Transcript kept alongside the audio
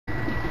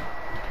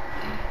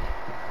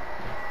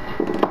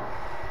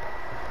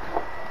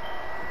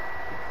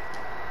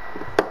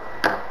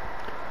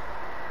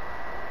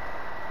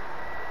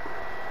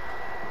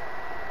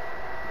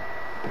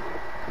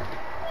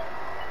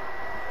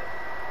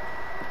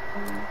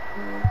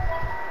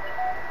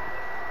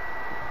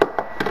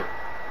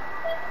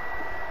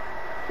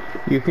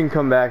You can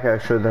come back,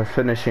 actually, they're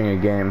finishing a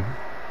game.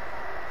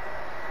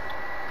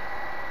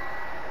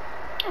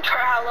 For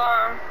how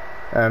long?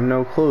 I have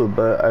no clue,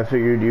 but I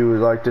figured you would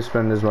like to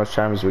spend as much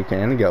time as we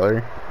can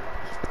together.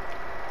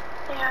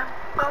 Yeah,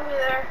 I'll be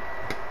there.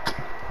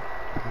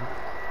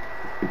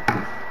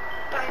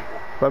 Bye.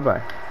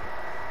 Bye-bye.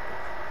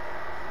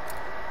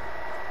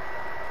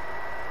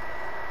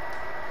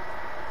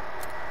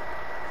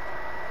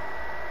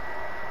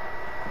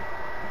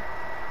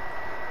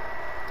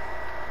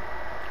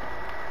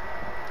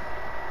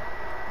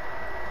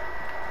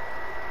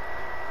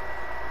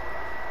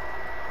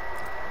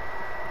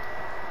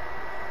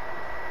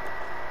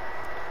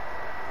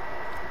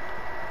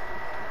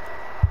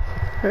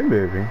 Hey,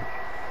 baby.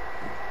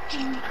 Do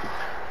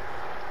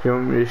you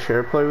want me to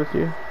share play with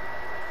you?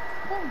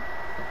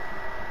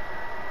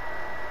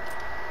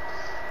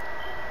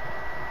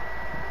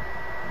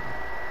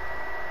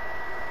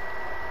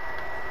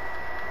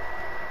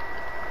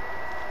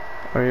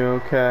 Are you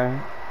okay?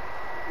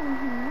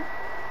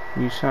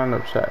 You sound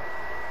upset.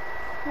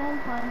 No, I'm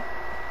fine.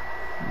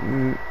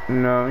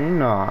 No, you're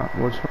not.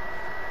 What's wrong?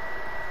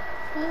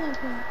 I love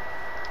you.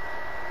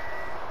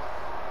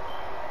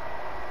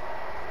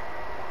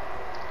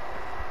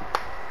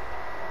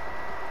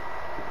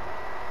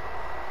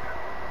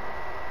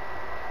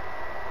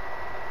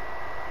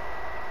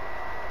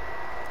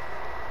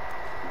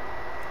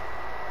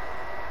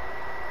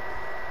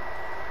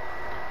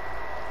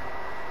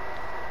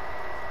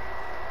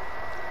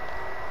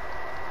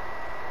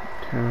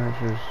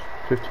 Matches,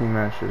 15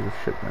 matches of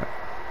shipment.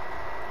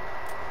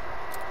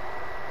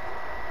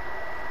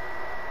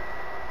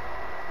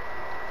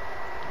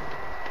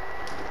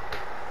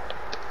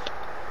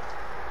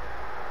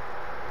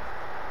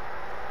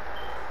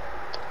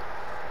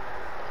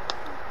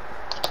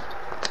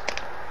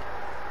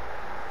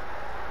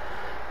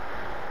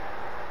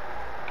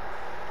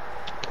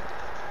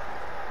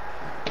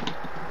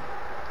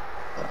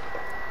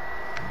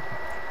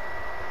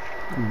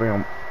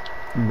 Bam,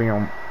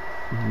 bam,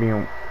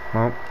 bam.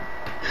 Oh.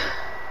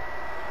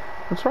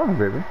 What's wrong,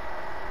 baby?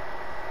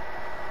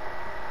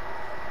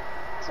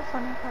 It's a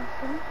funny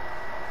question.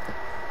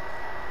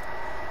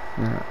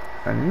 No,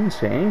 I didn't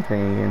say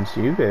anything against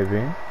you,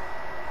 baby.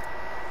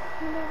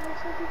 You never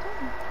said you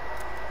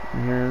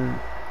didn't.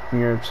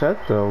 You're upset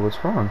though.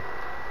 What's wrong?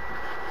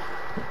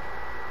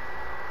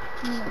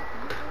 No.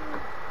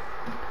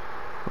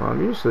 Well,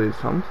 obviously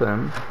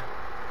something.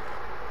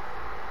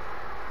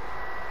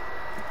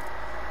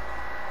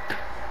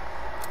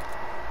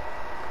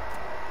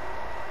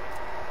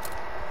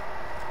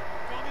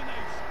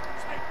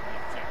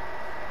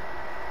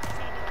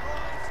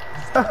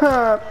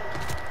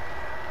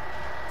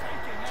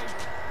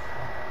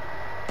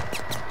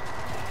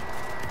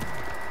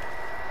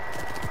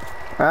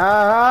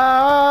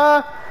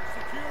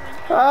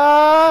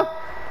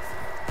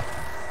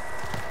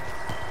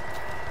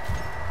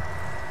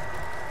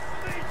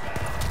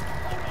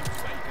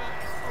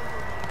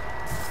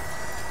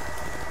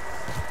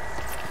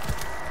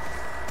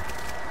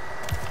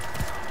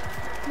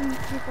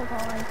 People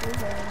don't like you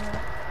very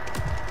much.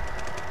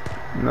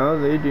 No,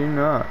 they do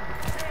not.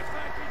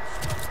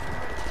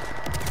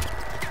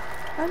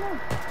 I know.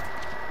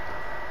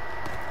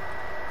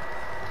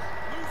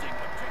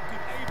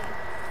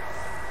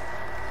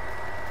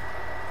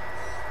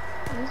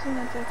 Losing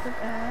objective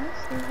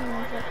ass. Losing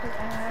objective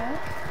ass.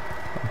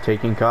 I'm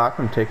taking cock.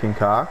 I'm taking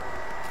cock.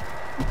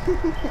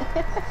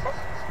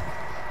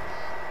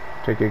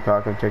 Taking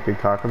cock. I'm taking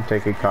cock. I'm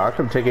taking cock.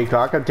 I'm taking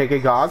cock. I'm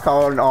taking cock.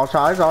 On all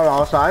sides. On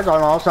all sides. On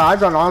all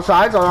sides. On all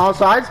sides. On all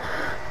sides.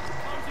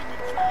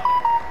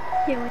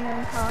 Healing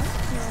on cock.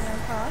 Healing on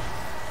cock.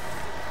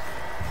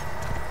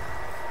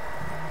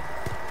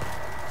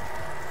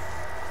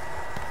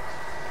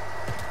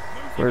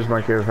 Where's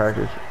my care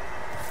package?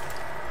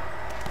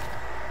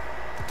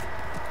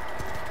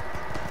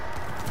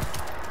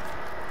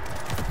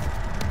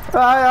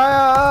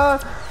 I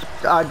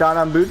died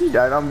on booty.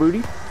 Died on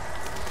booty.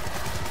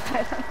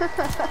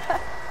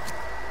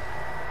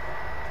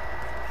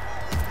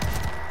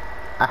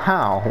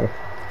 Ow.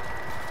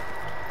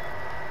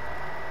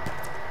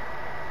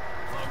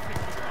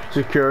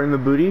 Securing the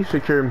booty.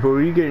 Securing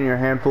booty. Getting your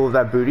handful of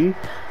that booty.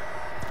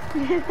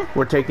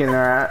 We're taking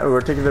their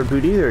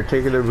booty. They're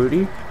taking their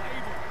booty.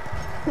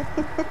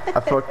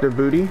 I fucked their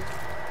booty.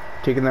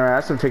 Taking their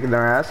ass. I'm taking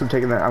their ass.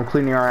 I'm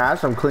cleaning our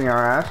ass. I'm cleaning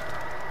our ass.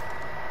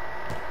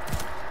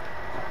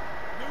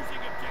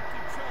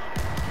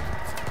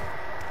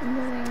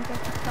 Losing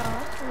objective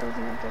cock.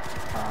 Losing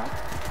objective cock.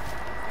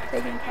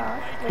 Taking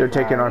cock. They're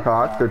taking our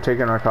cock. They're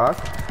taking our cock.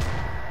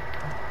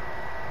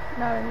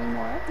 Not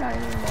anymore. Not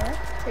anymore.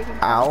 Taking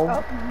cock. Ow.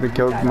 Oh, They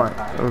killed died my. on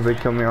cock. Oh, they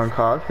killed me on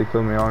cock. They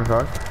killed me on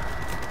cock.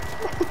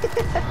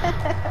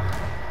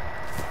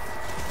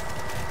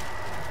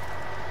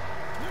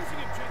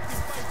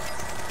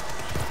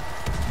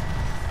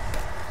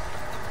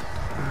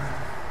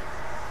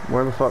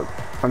 Where the fuck?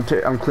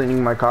 I'm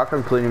cleaning my cock.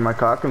 I'm cleaning my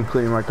cock. I'm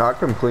cleaning my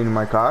cock. I'm cleaning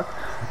my cock.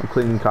 I'm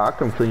cleaning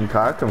cock, I'm cleaning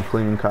cock, I'm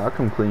cleaning cock,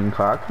 I'm cleaning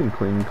cock, I'm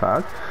cleaning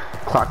cock.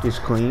 Clock is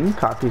clean,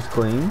 cock is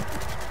clean.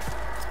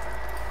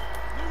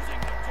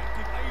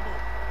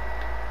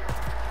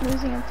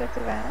 Losing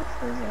objective ass.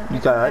 Losing objective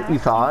You got it, you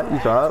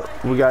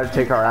thought. We gotta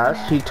take our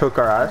ass. He took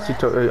our ass, he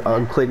took,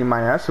 I'm cleaning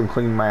my ass, I'm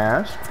cleaning my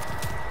ass.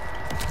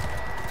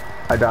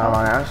 I died on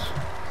my ass.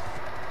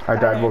 I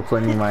died while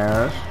cleaning my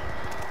ass.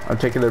 I'm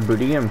taking their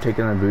booty, I'm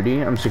taking their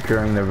booty, I'm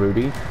securing their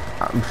booty.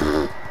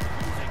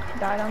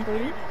 Died on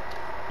booty.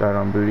 Died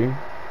on booty.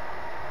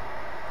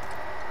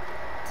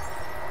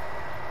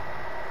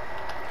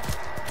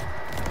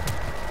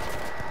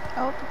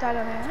 Oh, died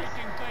on ass.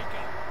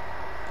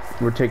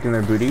 We're taking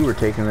their booty, we're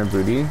taking their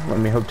booty. Let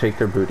me hope take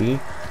their booty.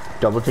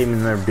 Double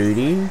teaming their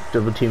booty,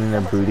 double teaming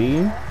their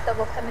booty.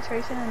 Double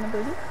penetration in the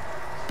booty.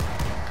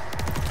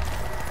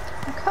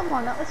 Oh, come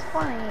on, that was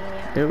funny.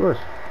 It was,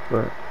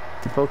 but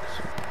I'm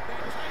focusing.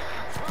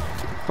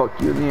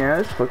 Fuck you in the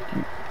ass, fuck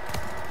you.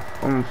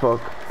 I'm a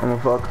fuck, I'm a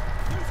fuck.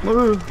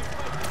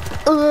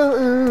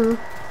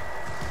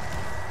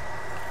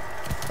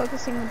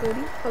 Focusing the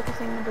booty,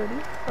 focusing the booty,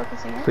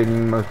 focusing it.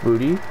 Cleaning my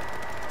booty.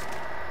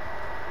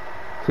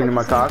 Cleaning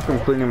my cock, I'm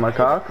cleaning my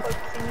cock.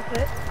 Focusing the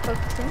clit,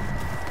 focusing.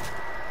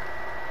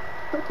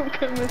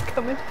 Coming,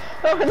 coming.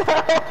 Oh no!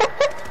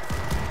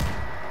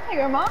 Hey,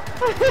 Grandma.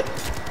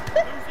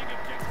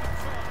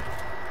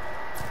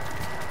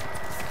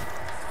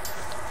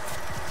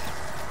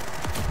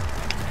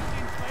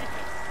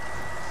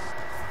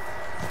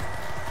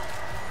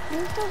 You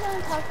still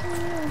gonna talk to me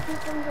when he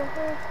comes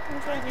over?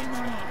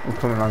 I'm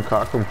coming on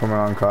cock, I'm coming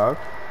on cock.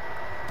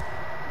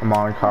 I'm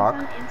on cock.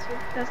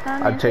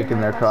 I'm taking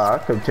their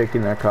cock, I'm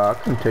taking their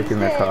cock, I'm taking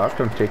their cock,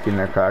 I'm taking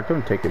their cock,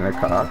 I'm taking their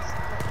cock.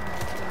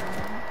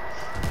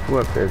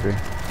 What, baby?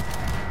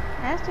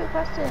 I asked you a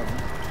question.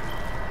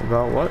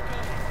 About what?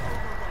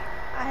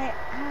 I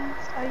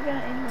asked, are you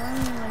gonna ignore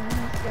me when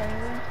you scare me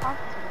and talk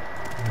to me?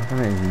 I'm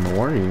gonna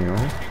ignore you.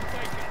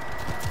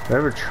 Did I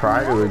ever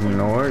try to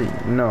ignore you?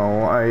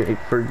 No, I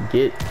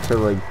forget to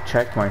like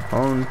check my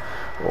phone,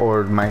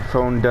 or my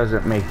phone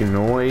doesn't make a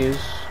noise,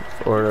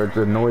 or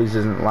the noise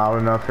isn't loud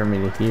enough for me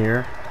to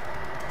hear.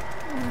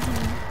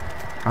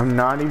 I'm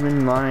not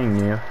even lying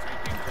to you.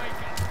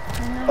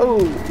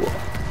 Oh!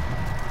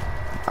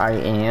 I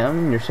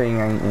am? You're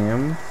saying I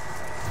am?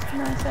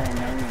 No, I said I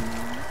know you're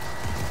not.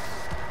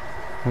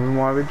 Well,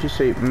 why would you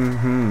say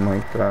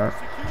like that?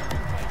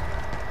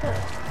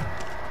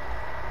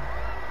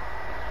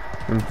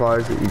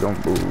 Implies that you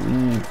don't believe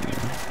me.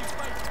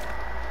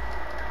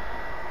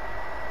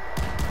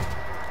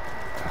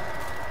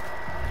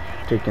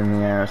 Taking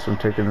the ass, I'm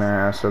taking their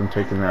ass, I'm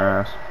taking their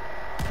ass.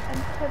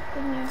 And put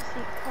the new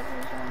seat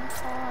covers on the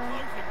car.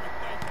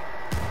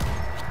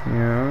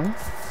 Yeah?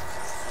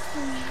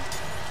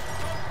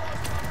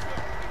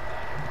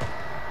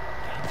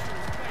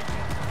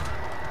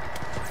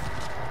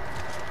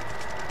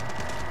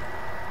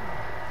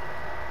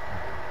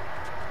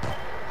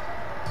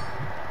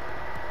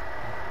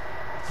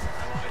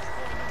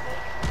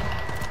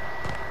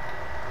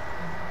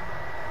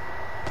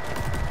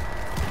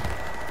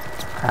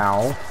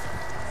 Ow.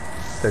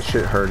 That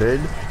shit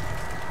hurted.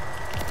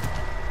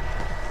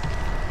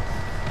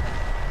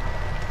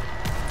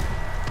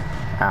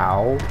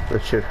 Ow.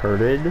 That shit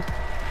hurted.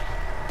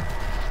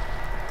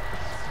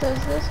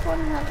 Does this one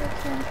have a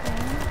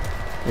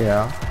campaign?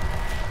 Yeah.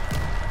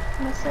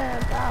 What's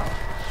it about?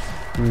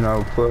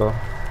 No clue.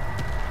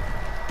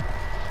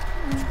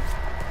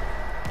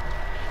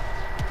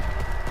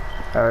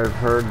 I've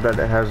heard that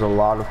it has a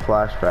lot of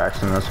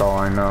flashbacks, and that's all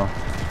I know.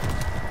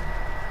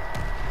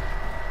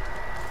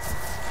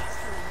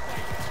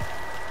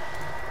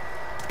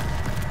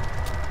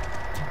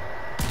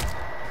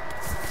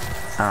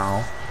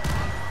 Ow.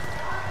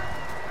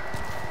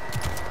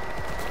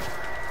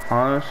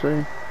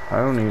 Honestly, I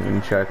don't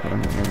even check when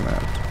I'm in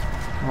that.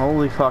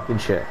 Holy fucking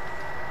shit.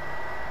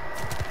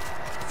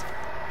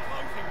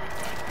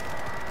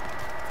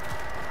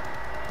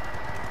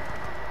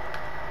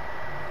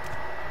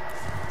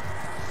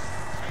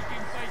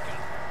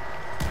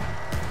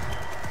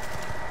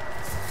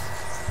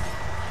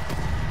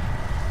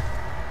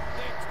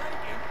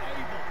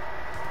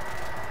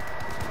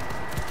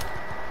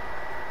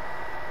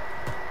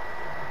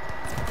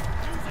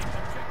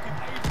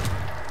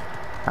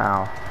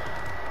 Ow.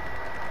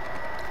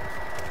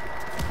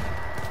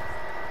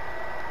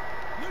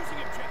 Losing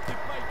objective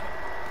Baker.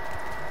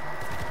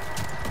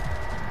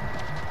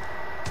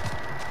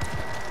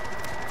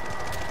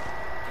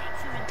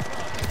 Capturing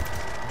Charlie.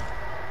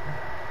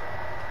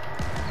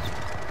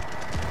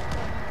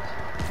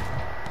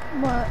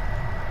 What?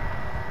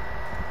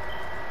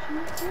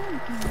 They're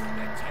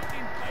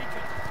taking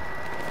Baker.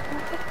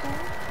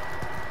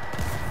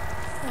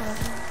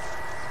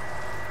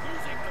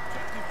 Losing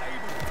objective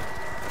Able.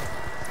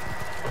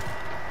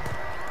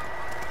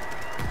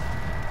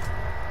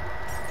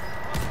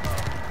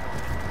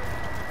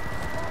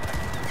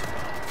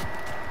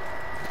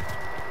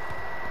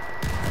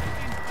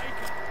 Taking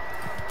Baker.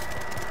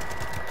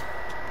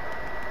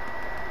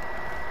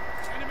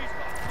 Enemy's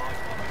got a 5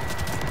 bomber.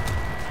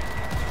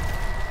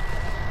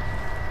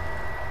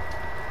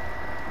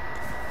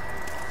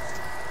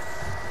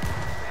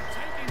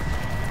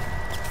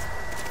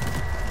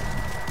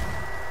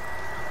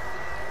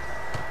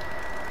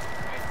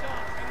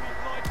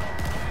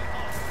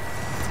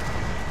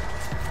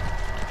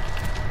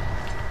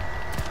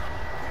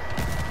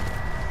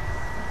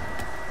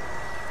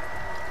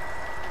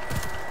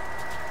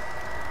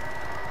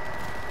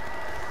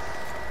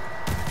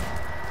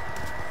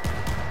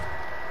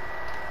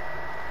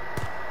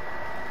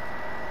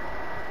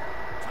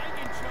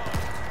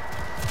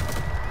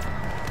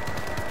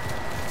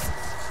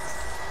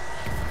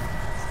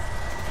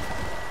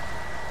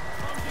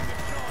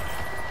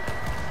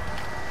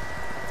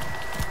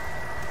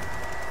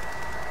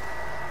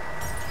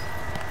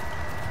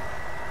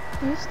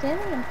 Are you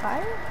standing in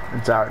fire?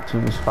 It's our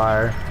team's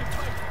fire.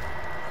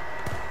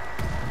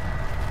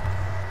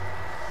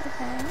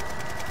 Okay.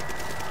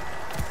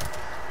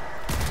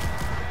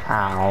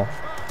 Ow.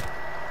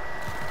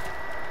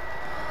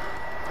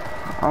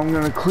 I'm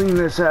gonna clean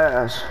this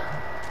ass.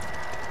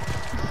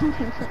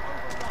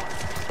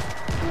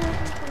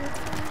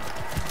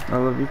 I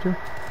love you too.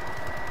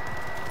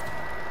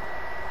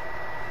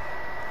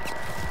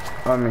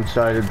 I'm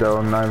excited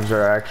though, knives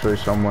are actually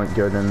somewhat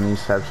good in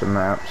these types of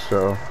maps,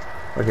 so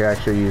I can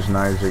actually use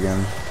knives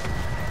again.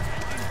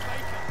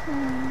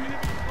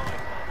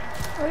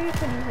 Or you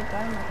can use a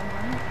gun like a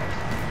money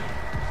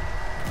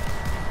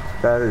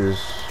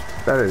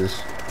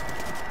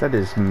That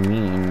is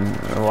mean.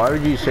 Why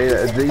would you say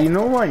that? Do you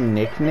know my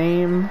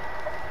nickname?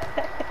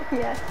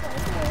 Yes,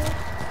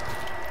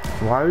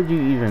 I Why would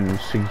you even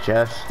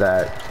suggest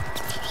that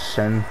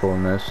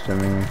sinfulness to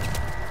me?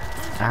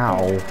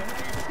 Ow. do. You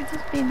could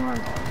just be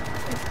normal.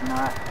 It's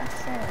not a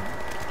sin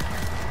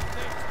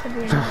to be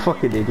You're a normal.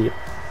 fucking idiot.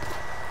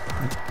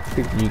 I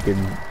think you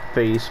can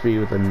face me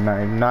with a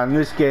knife. Not in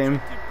this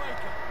game.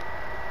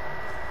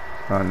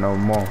 Not no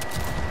more.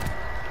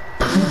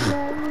 You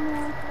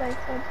know, 'cause I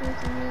told you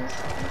to use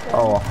a gun.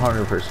 Oh,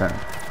 100%.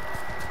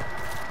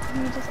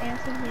 You just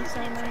answered me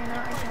saying that you're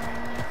not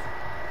ignoring me.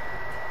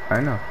 I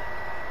know.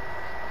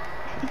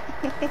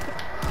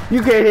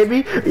 You can't hit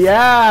me?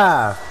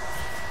 Yeah!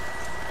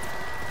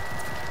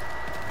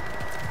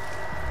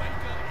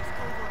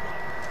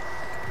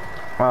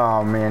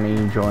 Oh man,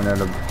 he joined at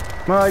a...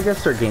 Well, I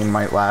guess their game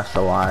might last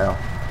a while.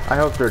 I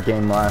hope their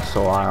game lasts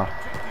a while.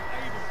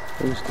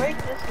 Or you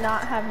just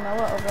not have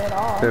Noah over at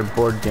all. Their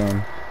board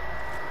game.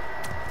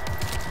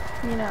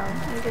 You know,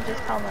 you could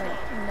just tell him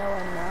like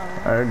Noah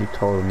no. I already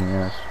told him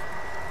yes.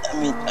 I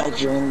mean, I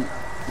joined,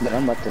 but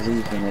I'm about to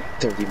leave in like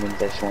 30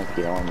 minutes. I just wanted to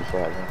get on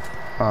before I leave.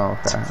 Oh,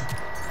 okay.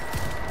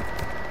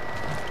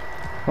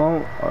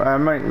 Well, I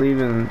might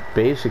leave in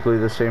basically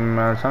the same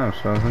amount of time,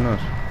 so who knows?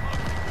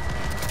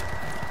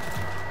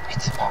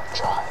 It's about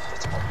drive.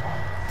 It's about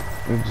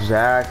drive.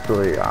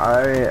 Exactly.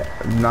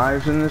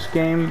 Knives in this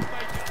game,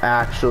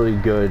 actually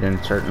good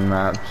in certain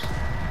maps.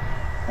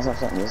 That's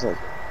what I'm saying. It's like,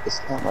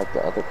 it's not like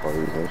the other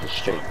parties. They're just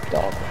straight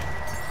dog.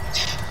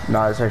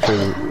 No, it's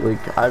actually,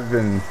 like, I've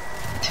been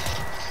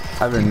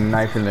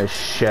knifing the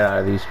shit out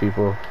of these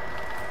people.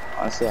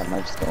 Honestly, I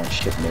might just go on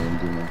ship mode and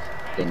do my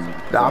thing.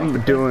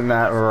 I'm doing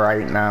that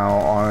right now,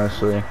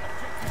 honestly.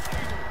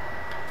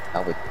 I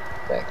would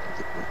back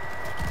into it.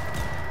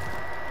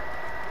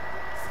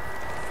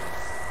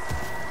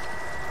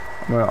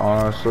 I'm gonna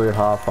honestly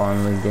hop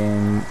on the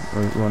game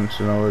once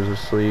Noah's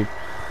asleep.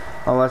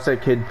 Unless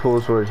that kid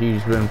pulls what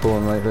he's been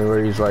pulling lately,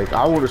 where he's like,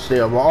 I want to stay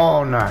up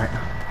all night.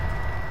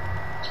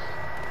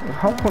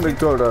 I want to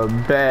go to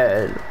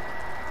bed.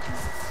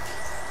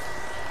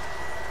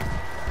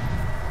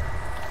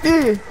 Eh.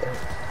 You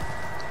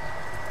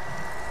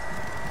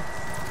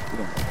don't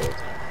know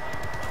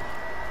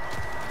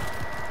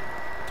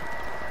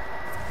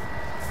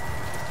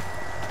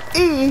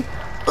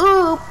what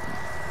Oop.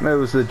 That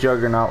was the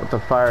Juggernaut with the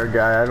fire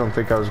guy. I don't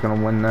think I was gonna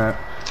win that.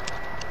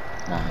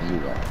 Nah, you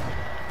got it.